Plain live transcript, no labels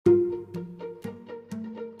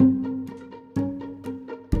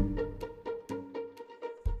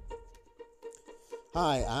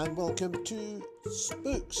Hi, and welcome to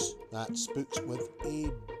Spooks. That's Spooks with a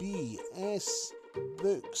B. S.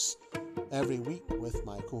 Books. Every week, with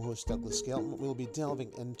my co host Douglas Skelton, we'll be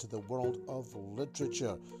delving into the world of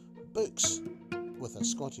literature. Books with a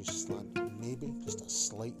Scottish slant, maybe, just a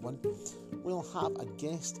slight one. We'll have a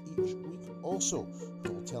guest each week also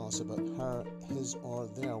who will tell us about her, his, or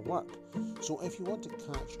their work. So if you want to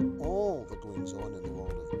catch all the goings on in the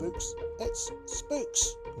world of books, it's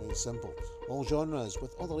Spooks. Very simple. All genres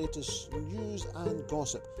with all the latest news and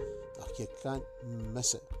gossip. You can't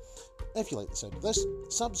miss it. If you like the sound of this,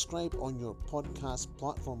 subscribe on your podcast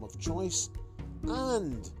platform of choice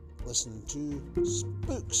and listen to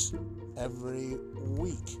Spooks every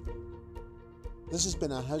week. This has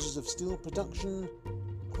been a Houses of Steel production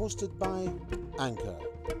hosted by Anchor.